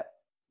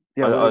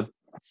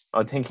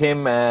I think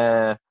him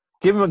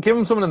give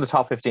him someone in the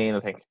top 15, I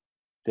think.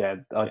 Yeah,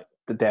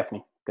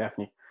 definitely.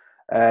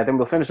 Then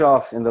we'll finish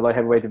off in the light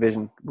heavyweight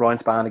division. Ryan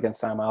Spann against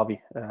Sam Alvey.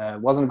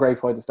 Wasn't a great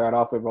fight to start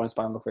off with. Ryan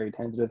Spann looked very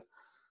tentative.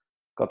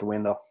 Got the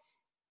win though.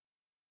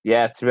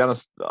 Yeah, to be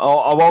honest,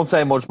 I won't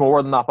say much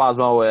more than that,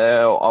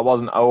 Basmo. I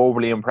wasn't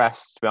overly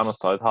impressed, to be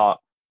honest. I thought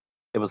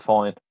it was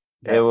fine.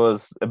 Yeah. It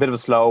was a bit of a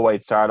slow way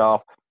to start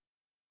off.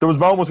 There was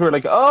moments where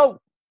like, oh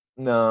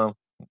no,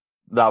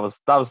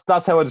 that's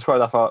how I describe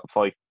that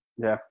fight.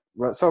 Yeah.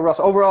 So Ross,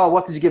 overall,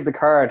 what did you give the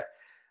card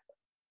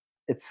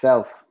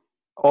itself?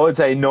 I would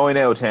say 9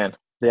 out of 10.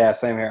 Yeah,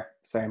 same here.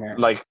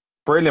 Like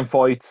brilliant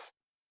fights,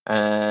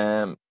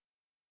 like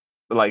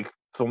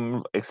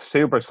some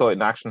super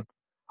exciting action.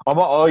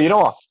 You know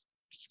what?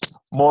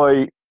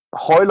 My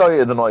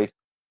highlight of the night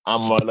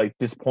and my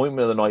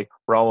disappointment of the night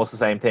were almost the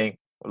same thing.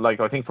 Like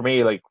I think for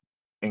me, like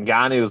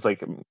Ngannou's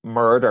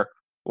murder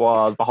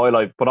was the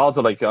highlight, but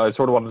also I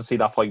sort of wanted to see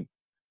that fight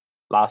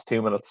last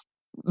 2 minutes.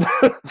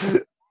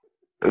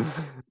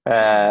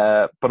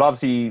 But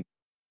obviously,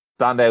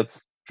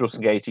 standouts: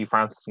 Justin Gaethje,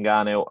 Francis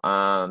Ngannou,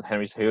 and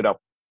Henry Cejudo.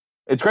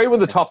 It's great when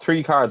the top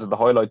 3 cards are the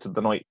highlights of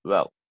the night as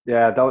well.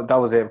 Yeah, that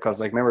was it,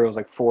 because remember it was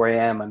 4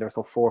 a.m. and there were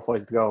still 4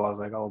 fights to go. I was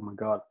like, oh my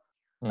god.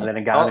 And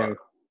then Ngannou.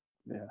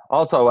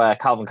 Also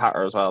Calvin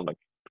Kattar as well,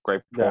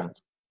 great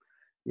performance.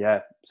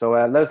 Yeah. So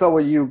let us know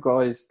what you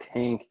guys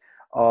think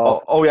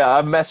of. Oh yeah,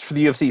 I've messaged for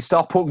the UFC.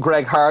 Stop putting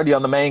Greg Hardy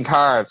on the main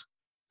card.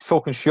 He's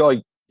fucking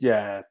shite.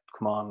 Yeah,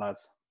 come on,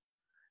 lads.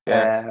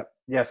 Yeah.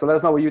 So let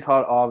us know what you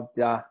thought of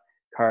that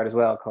card as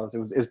well, because it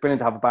was brilliant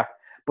to have it back.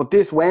 But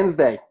this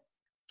Wednesday,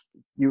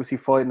 UFC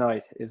Fight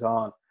Night is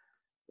on.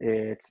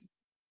 It's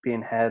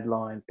being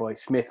headlined by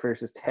Smith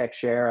versus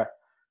Teixeira.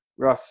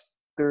 Ross,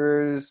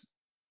 there's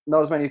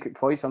not as many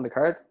fights on the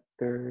card.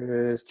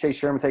 There's Chase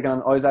Sherman taking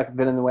on Isaac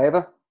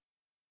Villanueva.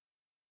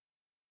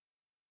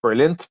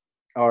 Brilliant.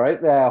 All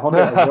right.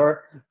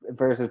 Hunter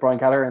versus Brian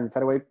Kelleher in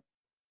featherweight.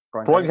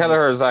 Brian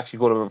Kelleher is actually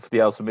good for the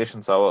L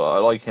submission, so I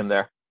like him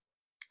there.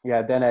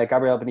 Yeah, then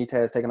Gabriel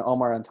Benitez taking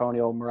Omar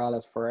Antonio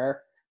Morales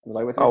Ferrer in the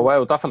lightweight division. Oh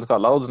wow, that fella's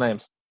got loads of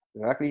names.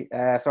 Exactly.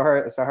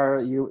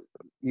 Sahara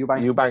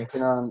Eubanks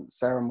taking on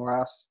Sarah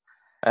Moras.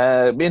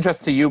 Be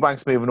interested to see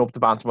Eubanks moving up to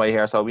bantamweight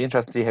here, so I'll be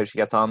interested to see how she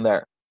gets on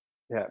there.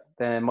 Yeah.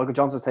 Then Michael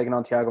Johnson's taking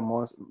on Thiago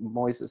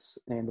Moises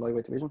in the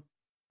lightweight division.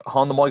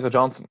 Honda Michael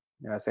Johnson.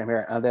 Yeah, same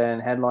here. And then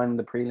headlining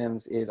the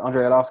prelims is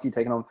Andrei Arlovski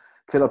taking on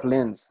Philip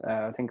Lins.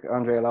 I think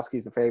Andrei Arlovski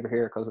is the favourite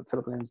here because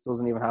Philip Lins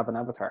doesn't even have an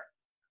avatar.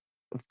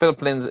 Philip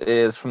Lins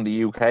is from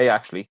the UK,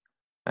 actually.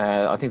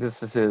 I think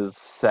this is his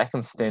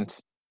second stint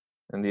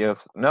in the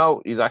UFC.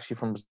 No, he's actually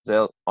from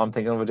Brazil. I'm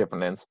thinking of a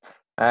different Lins.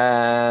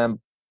 Andrei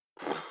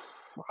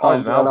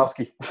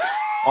Arlovski.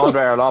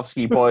 Andrei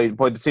Arlovski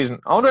by decision.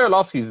 Andrei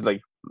Arlovski's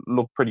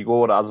looked pretty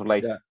good as of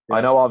late. Yeah.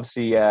 I know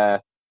obviously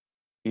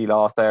he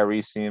lost there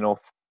recently enough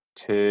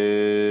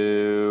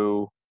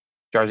to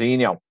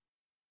Jairzinho,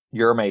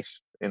 your mate,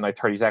 in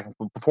 30 seconds.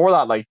 But before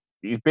that,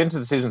 he's been to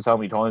decision so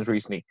many times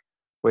recently,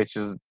 which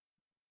is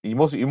he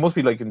must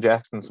be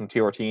injecting some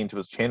TRT into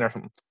his chin or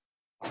something.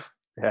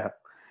 Yeah,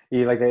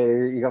 he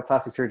got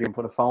plastic surgery and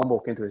put a phone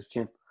book into his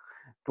chin.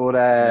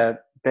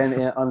 But then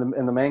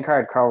in the main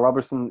card, Carl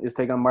Robertson is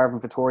taking on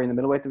Marvin Vettori in the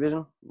middleweight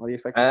division. What do you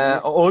expect?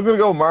 I'm going to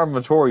go with Marvin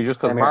Vettori just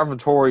because Marvin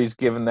Vettori's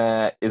given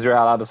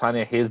Israel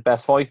Adesanya his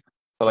best fight.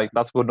 So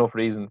that's a good enough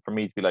reason for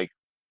me to be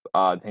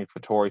I think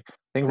Vettori. I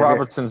think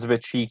Robertson's a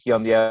bit cheeky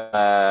on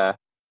the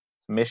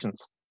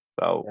missions.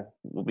 So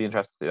we'll be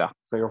interested to see that.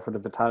 So you're for the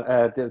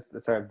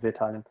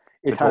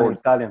Italian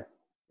stallion.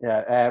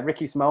 Yeah.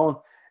 Ricky Simone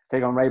is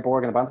taking on Ray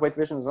Borg in the bantamweight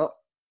division as well.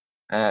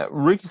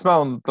 Ricky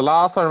Simone, the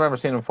last I remember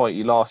seeing him fight,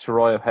 he lost to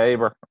Uriah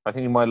Faber. I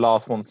think he might have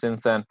lost one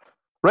since then.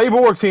 Ray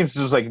Borg seems to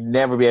just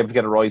never be able to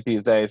get it right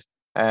these days.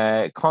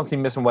 Constantly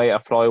missing weight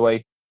at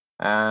flyweight.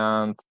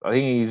 and I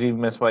think he's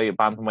even missed weight at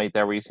bantamweight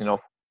there recently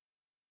enough.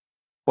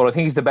 But I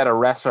think he's the better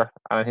wrestler,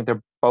 and I think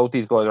both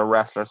these guys are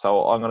wrestlers.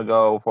 So I'm going to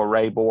go for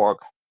Ray Borg.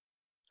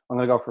 I'm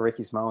going to go for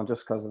Ricky Simone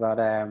just because of that.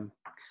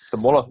 The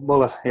mullet.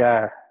 Mullet,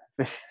 yeah.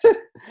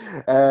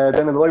 Then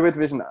in the lightweight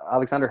division,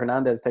 Alexander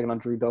Hernandez taking on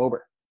Drew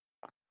Dober.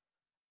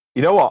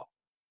 You know what?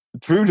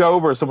 Drew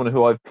Dober is someone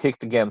who I've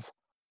picked against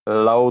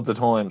loads of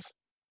times,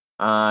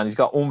 and he's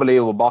got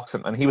unbelievable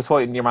boxing. And he was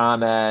fighting your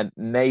man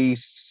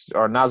Nate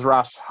or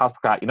Nasrat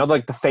Haqparast. You know,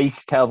 like the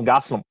fake Kelvin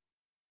Gastelum.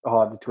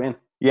 Oh, the twin.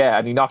 Yeah,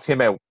 and he knocked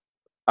him out.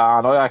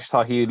 And I actually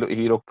thought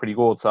he looked pretty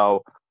good,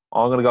 so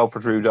I'm going to go for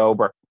Drew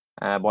Dober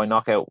by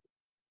knockout.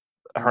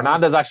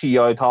 Hernandez actually,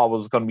 I thought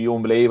was going to be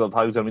unbelievable. I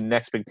thought he was going to be the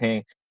next big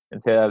thing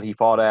until he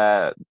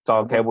fought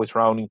Don Cowboy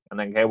Cerrone, and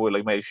then Cowboy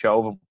made a show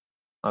of him.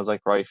 I was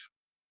like, right,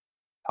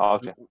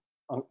 talk to you.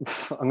 I'm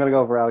going to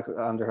go for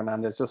Alexander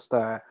Hernandez. Just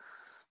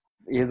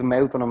he has a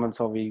mouth on him, and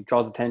so he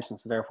draws attention.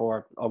 So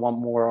therefore, I want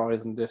more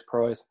eyes on this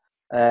prize.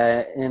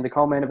 In the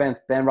co-main event,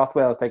 Ben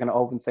Rothwell is taking it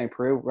over in St.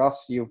 Peru.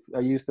 Ross,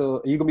 are you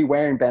going to be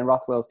wearing Ben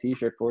Rothwell's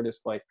t-shirt for this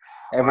fight?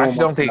 I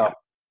don't think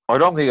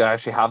I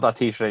actually have that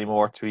t-shirt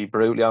anymore, to be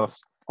brutally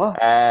honest. What?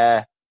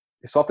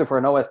 You swapped it for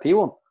an OSP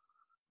one?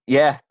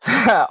 Yeah.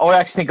 I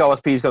actually think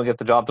OSP is going to get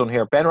the job done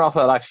here. Ben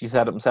Rothwell actually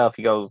said it himself.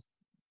 He goes,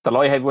 the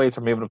light heavyweights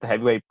are moving up to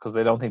heavyweight because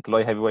they don't think the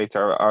light heavyweights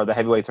or the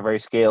heavyweights are very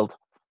skilled.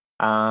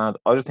 And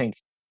I just think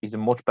he's a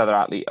much better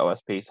athlete,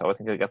 OSP, so I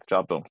think he'll get the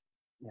job done.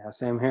 Yeah,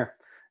 same here.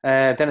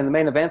 Then in the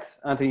main event,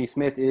 Anthony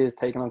Smith is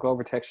taking on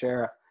Glover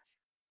Teixeira.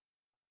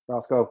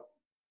 Roscoe.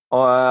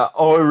 I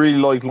really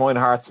like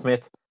Lionheart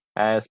Smith,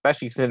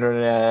 especially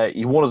considering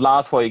he won his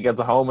last fight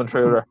against a home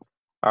intruder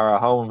or a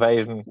home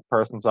invasion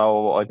person.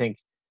 So I think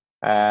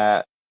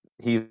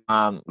he's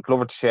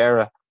Glover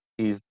Teixeira.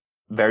 He's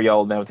very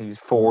old now. I think he's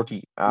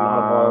 40. A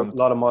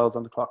lot of miles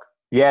on the clock.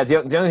 Yeah, the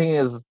only thing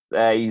is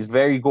he's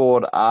very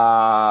good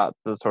at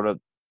the sort of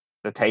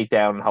the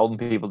takedown and holding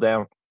people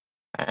down.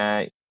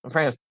 In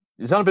fairness,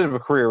 he's on a bit of a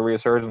career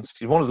resurgence.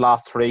 He's won his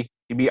last 3.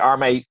 He beat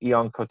Armei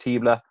Ion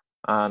Kotibla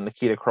and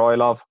Nikita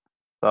Krylov.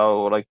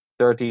 So,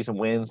 they're decent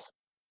wins.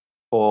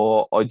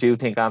 But I do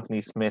think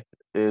Anthony Smith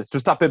is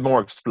just that bit more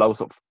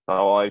explosive.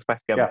 So I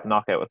expect to get him to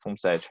knock out at some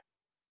stage.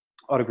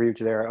 I'd agree with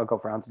you there. I'll go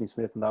for Anthony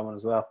Smith in that one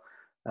as well.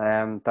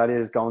 That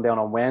is going down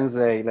on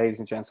Wednesday, ladies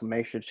and gents. So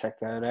make sure to check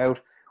that out.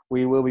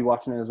 We will be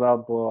watching it as well.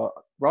 But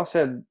Ross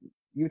said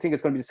you think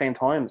it's going to be the same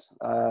times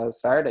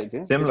Saturday, do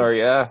you?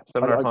 Similar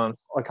times.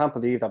 I can't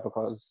believe that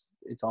because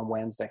it's on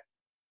Wednesday.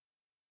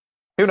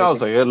 Who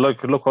knows?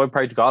 Look, I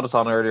prayed to God it's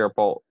on earlier,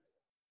 but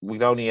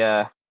we'd only,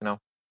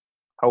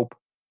 hope.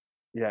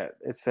 Yeah,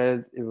 it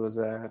said it was.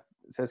 It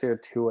says here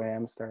 2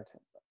 a.m. start.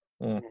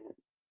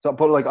 So,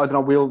 but I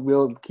don't know.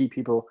 We'll keep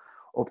people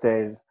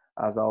updated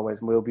as always,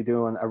 and we'll be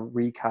doing a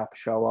recap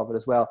show of it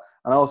as well,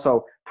 and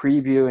also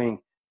previewing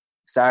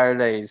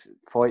Saturday's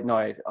fight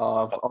night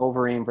of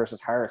Overeem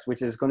versus Harris,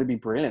 which is going to be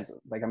brilliant.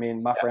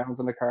 Matt Brown's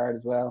on the card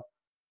as well.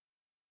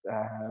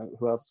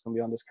 Who else is going to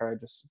be on this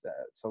card? Just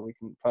so we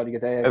can try to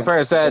get there. As far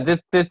as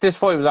this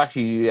fight was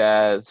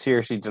actually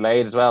seriously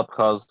delayed as well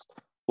because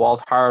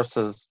Walt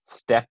Harris's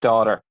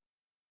stepdaughter,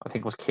 I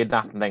think, was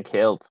kidnapped and then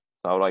killed.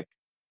 So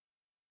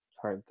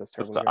sorry, that's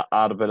terrible. Just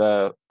add a bit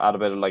of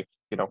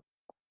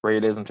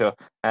realism to it.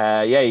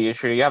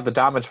 You have the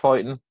damage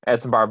fighting.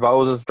 Edson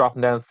Barboza's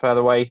dropping down to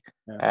featherweight.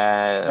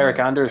 Yeah. Eric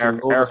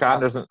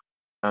Anderson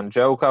and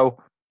Joko.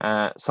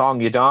 Song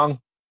Yadong,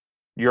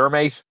 your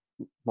mate,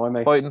 my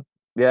mate, fighting.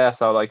 Yeah,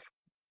 so I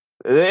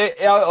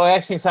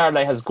actually think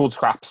Saturday has good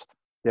scraps.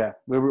 Yeah,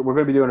 we're going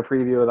to be doing a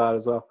preview of that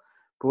as well.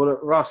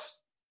 But Ross,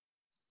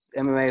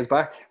 MMA is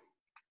back.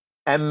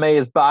 MMA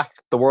is back.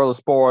 The world of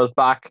sport is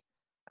back.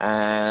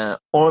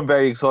 I'm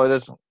very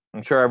excited.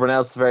 I'm sure everyone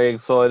else is very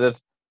excited.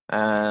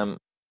 I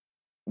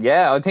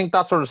think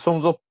that sort of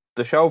sums up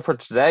the show for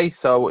today.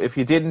 So if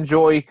you did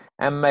enjoy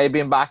MMA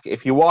being back,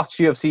 if you watch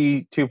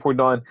UFC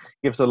 249,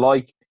 give us a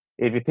like.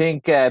 If you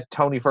think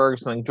Tony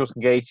Ferguson and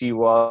Justin Gaethje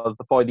was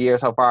the fight of the year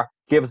so far,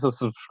 give us a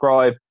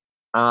subscribe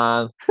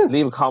and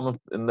leave a comment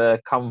in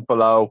the comment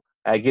below.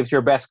 Give us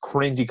your best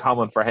cringy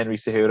comment for Henry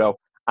Cejudo.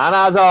 And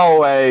as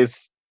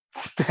always,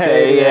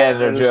 stay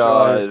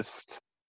energized.